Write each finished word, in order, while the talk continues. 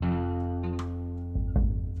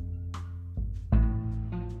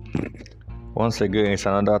Once again, it's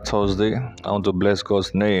another Thursday. I want to bless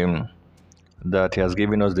God's name that He has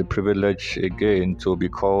given us the privilege again to be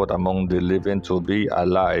called among the living, to be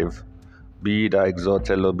alive. Be thou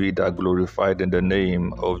exalted, Lord, be thou glorified in the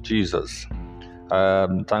name of Jesus.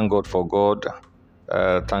 Thank God for God.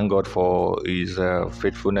 Thank God for His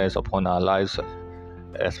faithfulness upon our lives,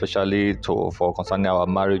 especially for concerning our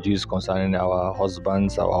marriages, concerning our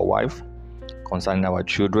husbands, our wife, concerning our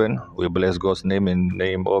children. We bless God's name in the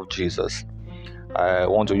name of Jesus. I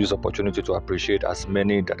want to use the opportunity to appreciate as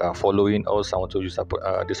many that are following us. I want to use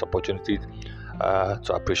this opportunity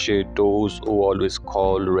to appreciate those who always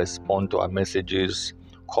call, respond to our messages,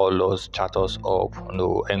 call us, chat us up,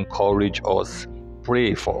 encourage us,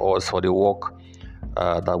 pray for us for the work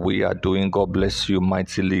that we are doing. God bless you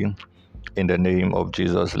mightily in the name of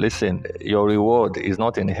Jesus. Listen, your reward is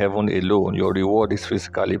not in heaven alone. Your reward is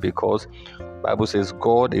physically, because Bible says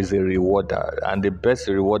God is a rewarder, and the best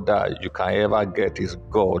rewarder you can ever get is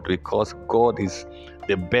God, because God is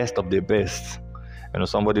the best of the best.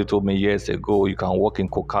 Somebody told me years ago, you can work in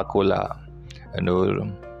Coca-Cola, and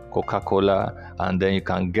then you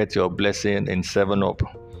can get your blessing in 7-Up.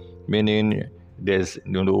 Meaning, there's,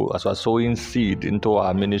 as we're sowing seed into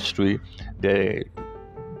our ministry, the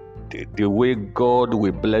way God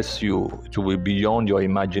will bless you, it will be beyond your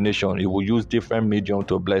imagination. He will use different medium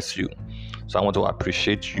to bless you. So I want to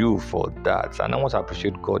appreciate you for that. And I want to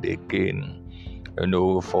appreciate God again,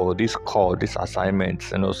 for this call, this assignment.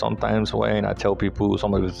 Sometimes when I tell people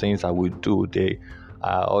some of the things that we do, they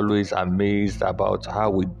are always amazed about how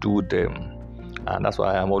we do them. And that's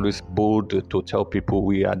why I'm always bold to tell people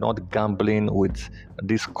we are not gambling with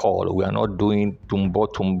this call. We are not doing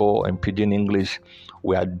tumbo and pidgin English.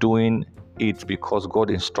 We are doing it because God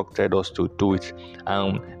instructed us to do it.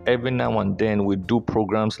 And every now and then we do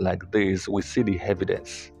programs like this, we see the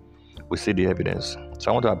evidence. So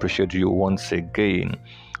I want to appreciate you once again.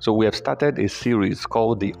 So we have started a series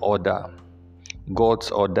called The Order, God's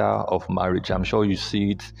Order of Marriage. I'm sure you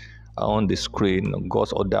see it on the screen,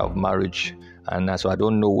 God's Order of Marriage. And so I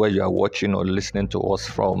don't know where you are watching or listening to us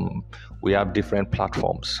from. We have different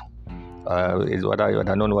platforms. I don't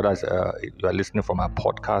know whether you are listening from our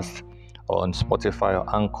podcast on Spotify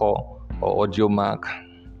or Anchor or AudioMac,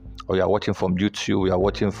 or you are watching from YouTube, you are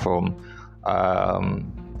watching from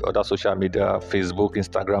other social media, Facebook,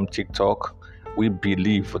 Instagram, TikTok. We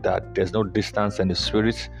believe that there's no distance in the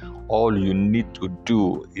spirit. All you need to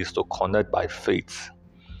do is to connect by faith.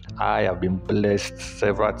 I have been blessed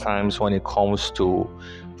several times when it comes to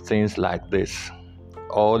things like this.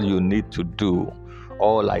 All you need to do,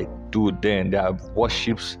 all I do then, there are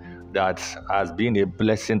worships that has been a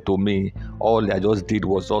blessing to me. All I just did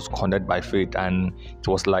was just connect by faith, and it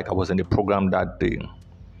was like I was in the program that day.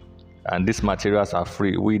 And these materials are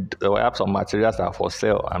free. We have some materials that are for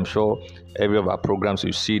sale. I'm sure every of our programs,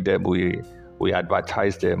 you see them, we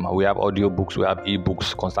advertise them. We have audiobooks, we have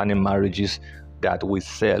ebooks concerning marriages that we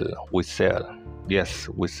sell. Yes,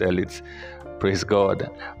 we sell it. Praise God.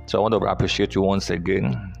 So I want to appreciate you once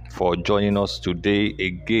again for joining us today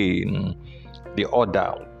again. The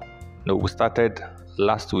Order. We started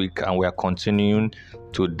last week and we are continuing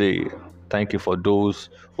today. Thank you for those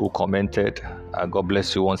who commented. God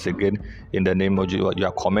bless you once again in the name of Jesus. You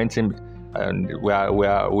are commenting, and we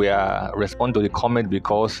are responding to the comment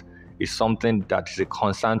because it's something that is a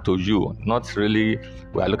concern to you. Not really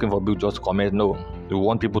we are looking for people just to comment. No, we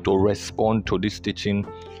want people to respond to this teaching.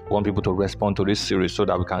 We want people to respond to this series so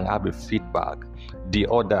that we can have a feedback. The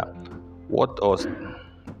Order. What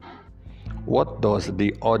does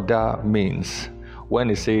the order means? When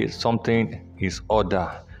they say something is order,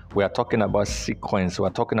 we are talking about sequence, we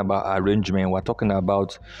are talking about arrangement, we are talking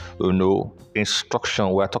about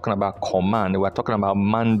instruction, we are talking about command, we are talking about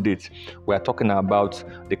mandate, we are talking about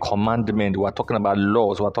the commandment, we are talking about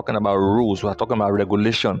laws, we are talking about rules, we are talking about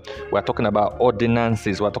regulation, we are talking about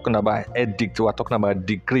ordinances, we are talking about edict, we are talking about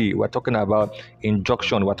decree, we are talking about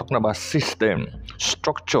injunction, we are talking about system,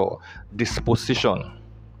 structure, disposition.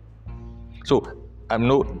 So I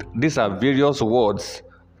know these are various words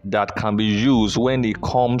that can be used when it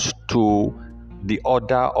comes to the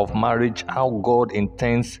order of marriage, how God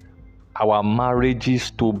intends our marriages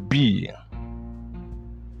to be.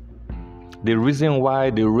 The reason why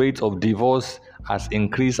the rate of divorce has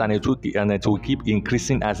increased and it will keep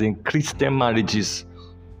increasing as in Christian marriages.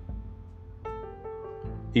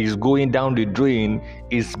 is going down the drain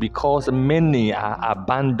is because many are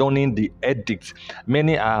abandoning the edict,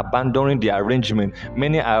 many are abandoning the arrangement,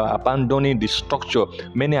 many are abandoning the structure,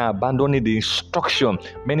 many are abandoning the instruction,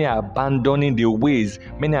 many are abandoning the ways,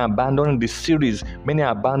 many are abandoning the series, many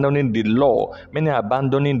are abandoning the law, many are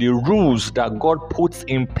abandoning the rules that God puts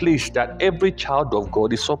in place that every child of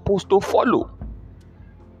God is supposed to follow.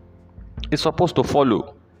 It's supposed to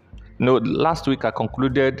follow. Last week I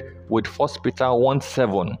concluded with 1 Peter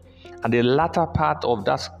 1:7, and the latter part of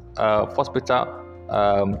that 1 Peter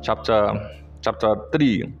chapter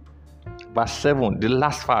 3, verse 7, the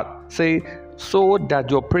last part, say, so that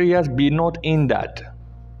your prayers be not hindered.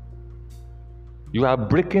 You are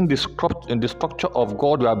breaking the structure of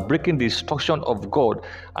God, you are breaking the instruction of God,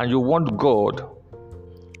 and you want God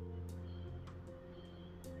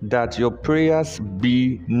that your prayers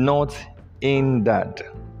be not hindered.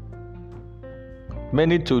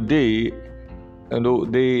 Many today,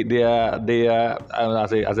 they are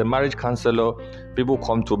as a marriage counselor, people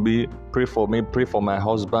come to me, pray for me, pray for my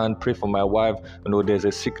husband, pray for my wife. There's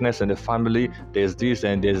a sickness in the family, there's this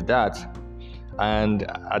and there's that. And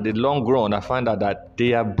at the long run, I find out that they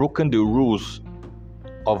have broken the rules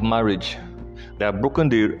of marriage. They have broken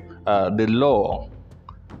the law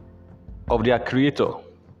of their creator.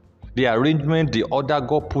 The arrangement, the order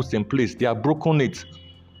God puts in place, they have broken it.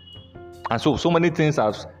 And so many things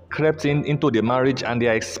have crept into the marriage, and they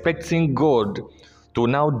are expecting God to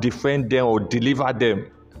now defend them or deliver them.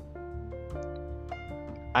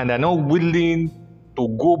 And they're not willing to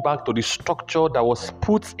go back to the structure that was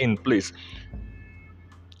put in place.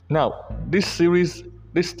 Now, this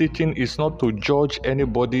teaching is not to judge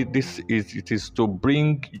anybody. It is to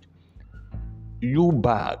bring you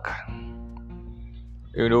back.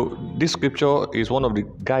 This scripture is one of the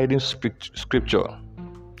guiding scripture.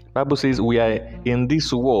 Bible says we are in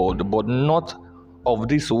this world, but not of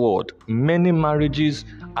this world. Many marriages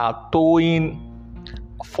are following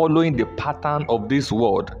the pattern of this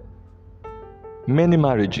world. Many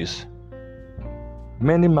marriages,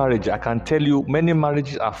 I can tell you, many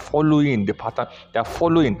marriages are following the pattern. They are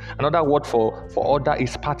following. Another word for order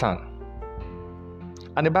is pattern.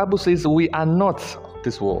 And the Bible says we are not of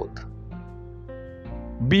this world.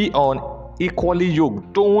 Be unequally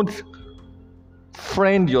yoked. Don't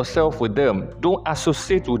friend yourself with them. Don't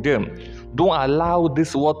associate with them. Don't allow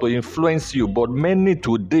this world to influence you. But many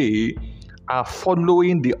today are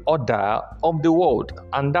following the order of the world.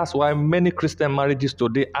 And that's why many Christian marriages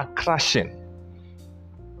today are crashing.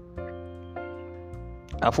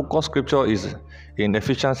 Our focus scripture is in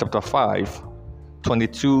Ephesians chapter 5,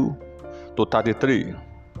 22 to 33.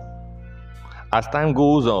 As time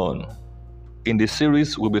goes on, in the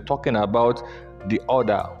series, we'll be talking about the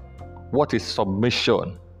order. What is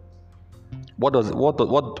submission? What is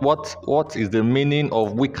the meaning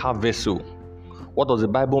of weaker vessel? What does the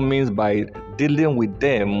Bible mean by dealing with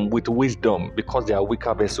them with wisdom because they are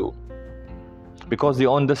weaker vessel? Because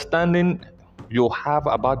the understanding you have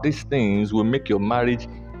about these things will make your marriage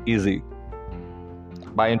easy.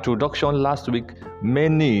 By introduction last week,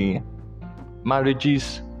 many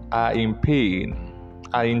marriages are in pain,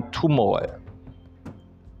 are in turmoil,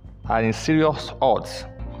 are in serious odds.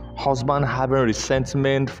 Husband having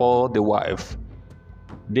resentment for the wife.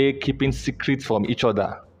 They keeping secrets from each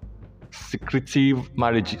other. Secretive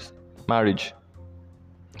marriage.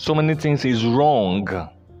 So many things is wrong.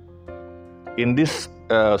 In this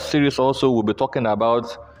series also, we'll be talking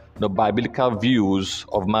about the biblical views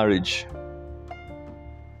of marriage.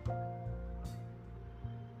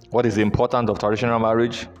 What is the importance of traditional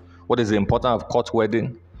marriage? What is the importance of court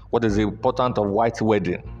wedding? What is the importance of white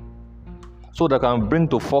wedding? So that can bring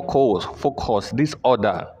to focus this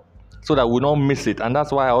order, so that we don't miss it. And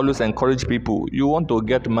that's why I always encourage people, you want to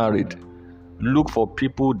get married, look for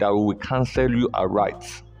people that will counsel you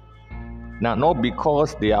aright. Now, not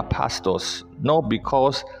because they are pastors, not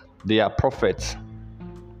because they are prophets,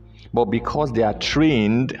 but because they are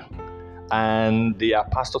trained and they are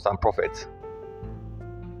pastors and prophets.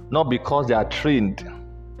 Not because they are trained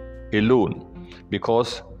alone,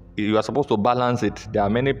 because you are supposed to balance it. There are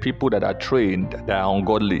many people that are trained that are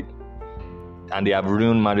ungodly, and they have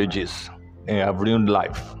ruined marriages, and they have ruined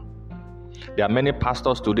life. There are many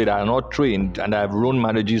pastors today that are not trained, and they have ruined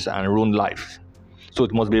marriages and ruined life. So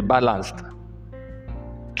it must be balanced,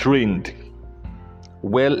 trained,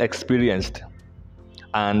 well experienced,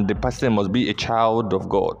 and the person must be a child of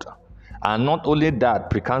God. And not only that,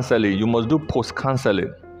 pre-counseling, you must do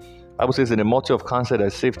post-counseling. I would say in the multi of counsel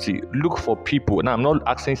there's safety. Look for people. Now, I'm not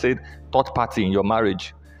asking, say, third party in your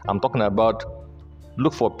marriage. I'm talking about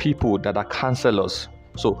look for people that are counselors,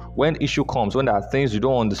 So when issue comes, when there are things you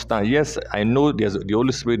don't understand, yes, I know there's the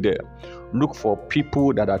Holy Spirit there. Look for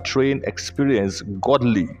people that are trained, experienced,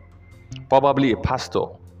 godly, probably a pastor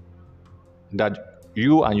that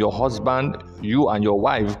you and your husband, you and your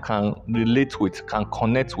wife can relate with, can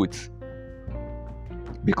connect with.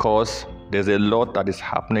 Because there's a lot that is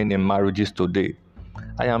happening in marriages today.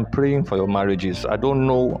 I am praying for your marriages. I don't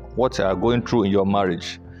know what you are going through in your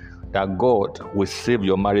marriage, that God will save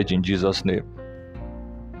your marriage in Jesus' name.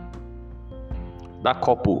 That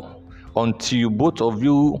couple, until both of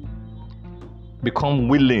you become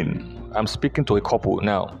willing, I'm speaking to a couple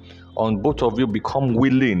now, on both of you become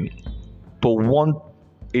willing to want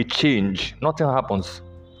a change, nothing happens.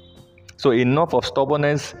 So enough of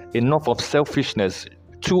stubbornness, enough of selfishness.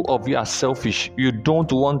 Two of you are selfish. You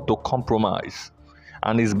don't want to compromise.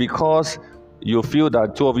 And it's because you feel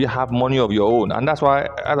that two of you have money of your own. And that's why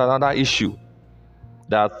that's another issue.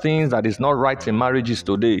 There are things that is not right in marriages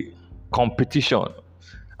today. Competition.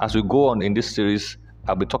 As we go on in this series,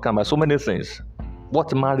 I'll be talking about so many things.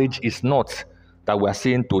 What marriage is not that we are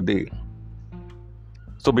seeing today.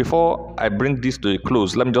 So before I bring this to a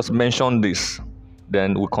close, let me just mention this.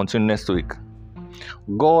 Then we'll continue next week.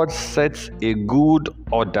 God sets a good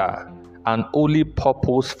order and holy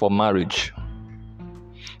purpose for marriage.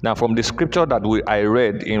 Now, from the scripture that I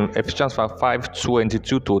read in Ephesians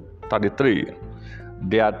 5:22 to 33,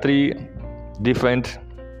 there are three different,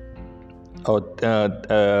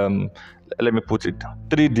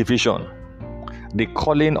 three divisions. The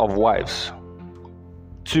calling of wives.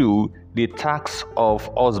 2, the task of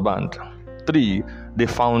husband. 3, the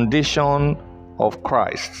foundation of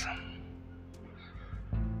Christ.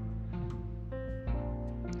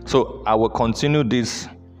 So I will continue this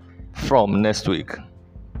from next week.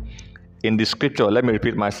 In the scripture, let me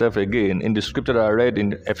repeat myself again. In the scripture that I read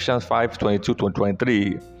in Ephesians 5:22 to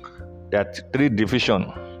 23, there are three divisions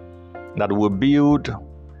that will build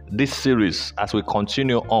this series as we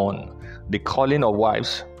continue on. The calling of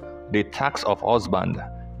wives, the task of husband,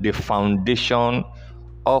 the foundation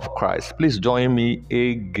of Christ. Please join me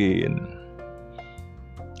again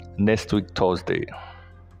next week, Thursday.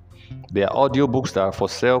 There are audiobooks that are for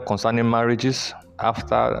sale concerning marriages.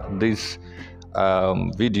 After this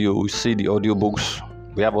video, you see the audiobooks.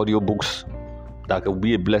 We have audiobooks that will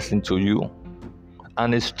be a blessing to you,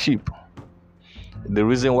 and it's cheap. The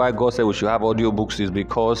reason why God said we should have audiobooks is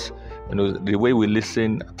because the way we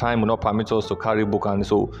listen, time will not permit us to carry book, and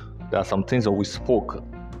so there are some things that we spoke,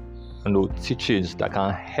 teachings that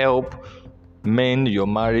can help mend your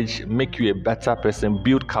marriage, make you a better person,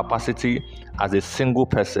 build capacity as a single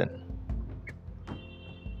person.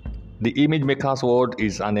 The Image Makers World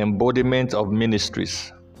is an embodiment of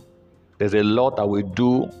ministries. There's a lot that we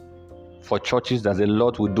do for churches. There's a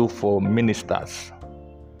lot we do for ministers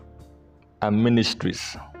and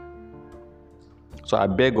ministries. So I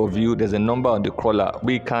beg of you, there's a number on the crawler.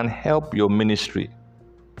 We can help your ministry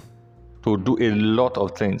to do a lot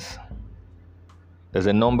of things. There's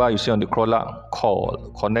a number you see on the crawler.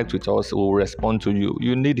 Call, connect with us, we'll respond to you.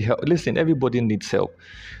 You need help. Listen, everybody needs help.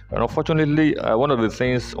 And unfortunately, one of the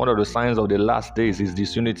signs of the last days is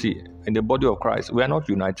disunity in the body of Christ. We are not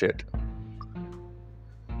united.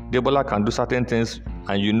 Deborah can do certain things,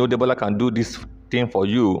 and Deborah can do this thing for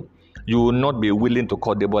you. You will not be willing to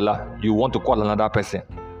call Deborah. You want to call another person.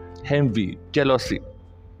 Envy, jealousy,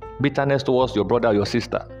 bitterness towards your brother or your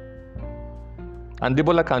sister. And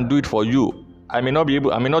Deborah can do it for you. I may not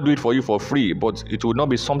do it for you for free, but it will not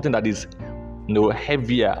be something that is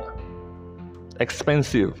heavier,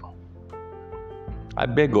 expensive. I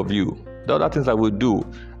beg of you. The other things I will do.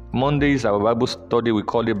 Mondays, our Bible study, we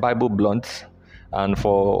call it Bible Blunts. And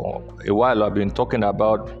for a while, I've been talking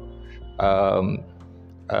about,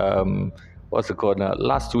 what's it called now?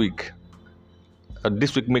 Last week.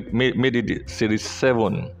 This week made it series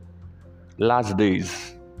 7, Last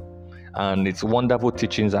Days. And it's wonderful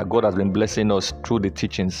teachings that God has been blessing us through the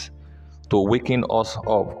teachings to waking us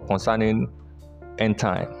up concerning end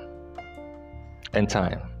time. And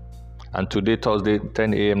today, Thursday,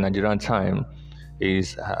 10 a.m. Nigerian time,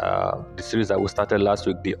 is the series that we started last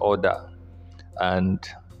week, The Order. And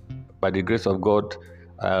by the grace of God,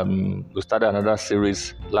 we started another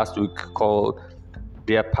series last week called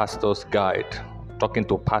Dear Pastor's Guide, talking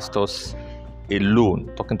to pastors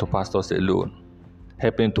alone,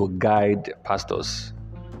 helping to guide pastors.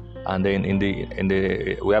 And then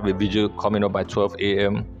we have a video coming up by 12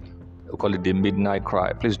 a.m. We call it the Midnight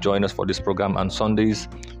Cry. Please join us for this program. And Sundays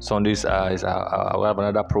we have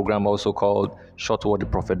another program also called Short Word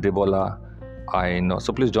with Prophet Debola. I know.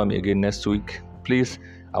 So please join me again next week. Please,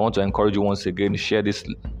 I want to encourage you once again, share this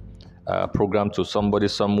program to somebody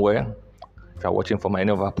somewhere. If you're watching from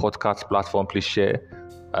any of our podcast platform, please share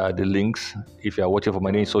the links. If you're watching from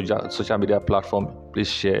any social media platform,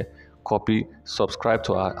 please share, copy, subscribe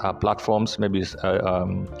to our platforms. Maybe it's,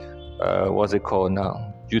 what's it called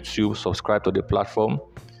now? YouTube, subscribe to the platform.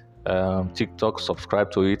 TikTok,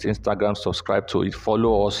 subscribe to it. Instagram, subscribe to it.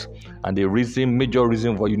 Follow us. And the major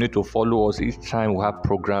reason why you need to follow us each time we have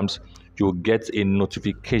programs, you'll get a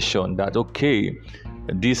notification that, okay,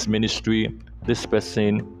 this ministry, this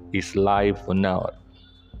person is live for now.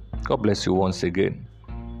 God bless you once again.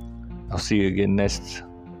 I'll see you again next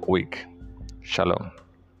week. Shalom.